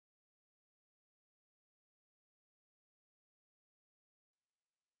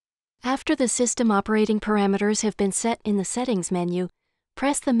After the system operating parameters have been set in the Settings menu,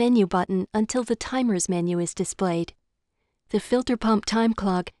 press the menu button until the Timers menu is displayed. The filter pump time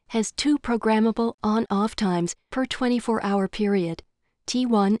clock has two programmable on-off times per 24-hour period,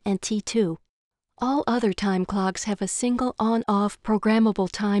 T1 and T2. All other time clocks have a single on-off programmable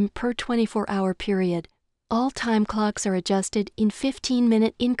time per 24-hour period. All time clocks are adjusted in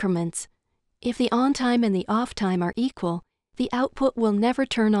 15-minute increments. If the on time and the off time are equal, the output will never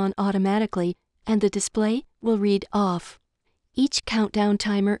turn on automatically and the display will read off. Each countdown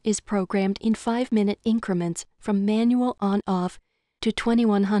timer is programmed in 5-minute increments from manual on-off to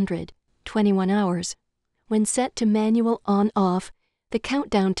 2100, 21 hours. When set to manual on-off, the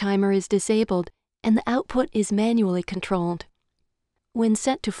countdown timer is disabled and the output is manually controlled. When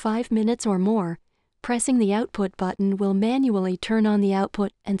set to 5 minutes or more, pressing the output button will manually turn on the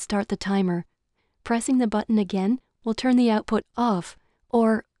output and start the timer. Pressing the button again will turn the output off,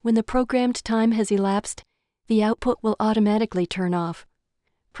 or when the programmed time has elapsed, the output will automatically turn off.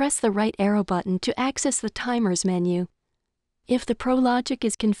 Press the right arrow button to access the Timers menu. If the ProLogic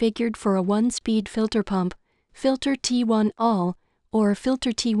is configured for a 1-speed filter pump, Filter T1 All or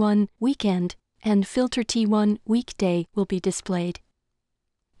Filter T1 Weekend and Filter T1 Weekday will be displayed.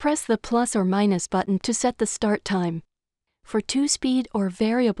 Press the plus or minus button to set the start time. For 2-speed or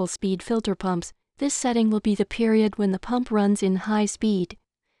variable speed filter pumps, this setting will be the period when the pump runs in high speed.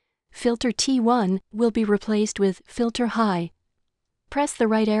 Filter T1 will be replaced with Filter High. Press the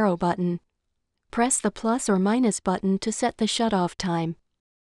right arrow button. Press the plus or minus button to set the shutoff time.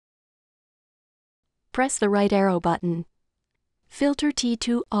 Press the right arrow button. Filter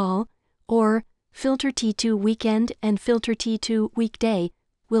T2 All or Filter T2 Weekend and Filter T2 Weekday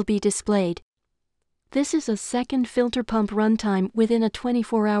will be displayed. This is a second filter pump runtime within a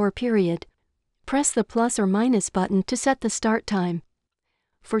 24-hour period. Press the plus or minus button to set the start time.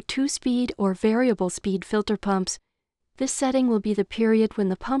 For 2-speed or variable speed filter pumps, this setting will be the period when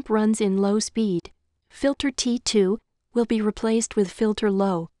the pump runs in low speed. Filter T2 will be replaced with Filter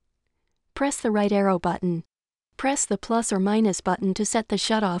Low. Press the right arrow button. Press the plus or minus button to set the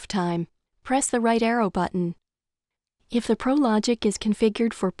shutoff time. Press the right arrow button. If the ProLogic is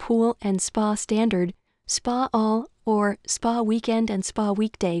configured for Pool and Spa Standard, Spa All or Spa Weekend and Spa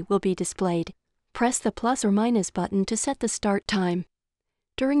Weekday will be displayed. Press the plus or minus button to set the start time.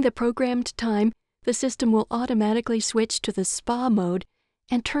 During the programmed time, the system will automatically switch to the spa mode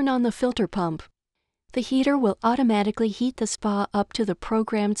and turn on the filter pump. The heater will automatically heat the spa up to the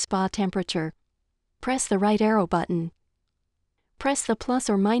programmed spa temperature. Press the right arrow button. Press the plus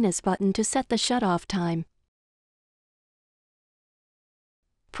or minus button to set the shutoff time.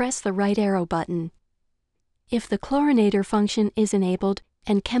 Press the right arrow button. If the chlorinator function is enabled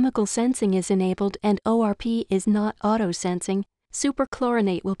and chemical sensing is enabled and ORP is not auto-sensing,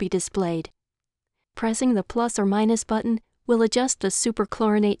 superchlorinate will be displayed. Pressing the plus or minus button will adjust the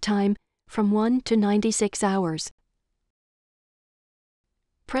superchlorinate time from 1 to 96 hours.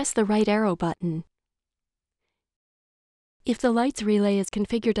 Press the right arrow button. If the lights relay is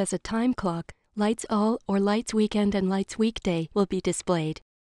configured as a time clock, Lights All or Lights Weekend and Lights Weekday will be displayed.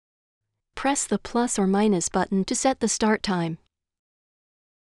 Press the plus or minus button to set the start time.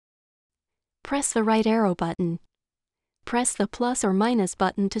 Press the right arrow button. Press the plus or minus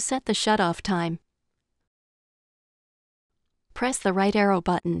button to set the shutoff time. Press the right arrow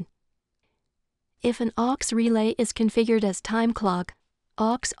button. If an aux relay is configured as time clock,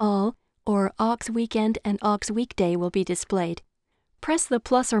 aux All or aux Weekend and aux Weekday will be displayed. Press the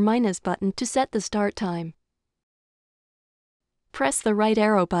plus or minus button to set the start time. Press the right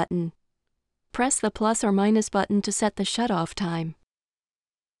arrow button. Press the plus or minus button to set the shutoff time.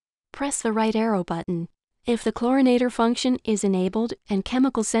 Press the right arrow button. If the chlorinator function is enabled and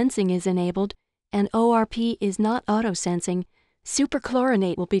chemical sensing is enabled and ORP is not auto-sensing,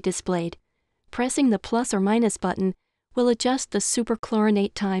 superchlorinate will be displayed. Pressing the plus or minus button will adjust the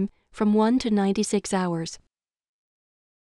superchlorinate time from 1 to 96 hours.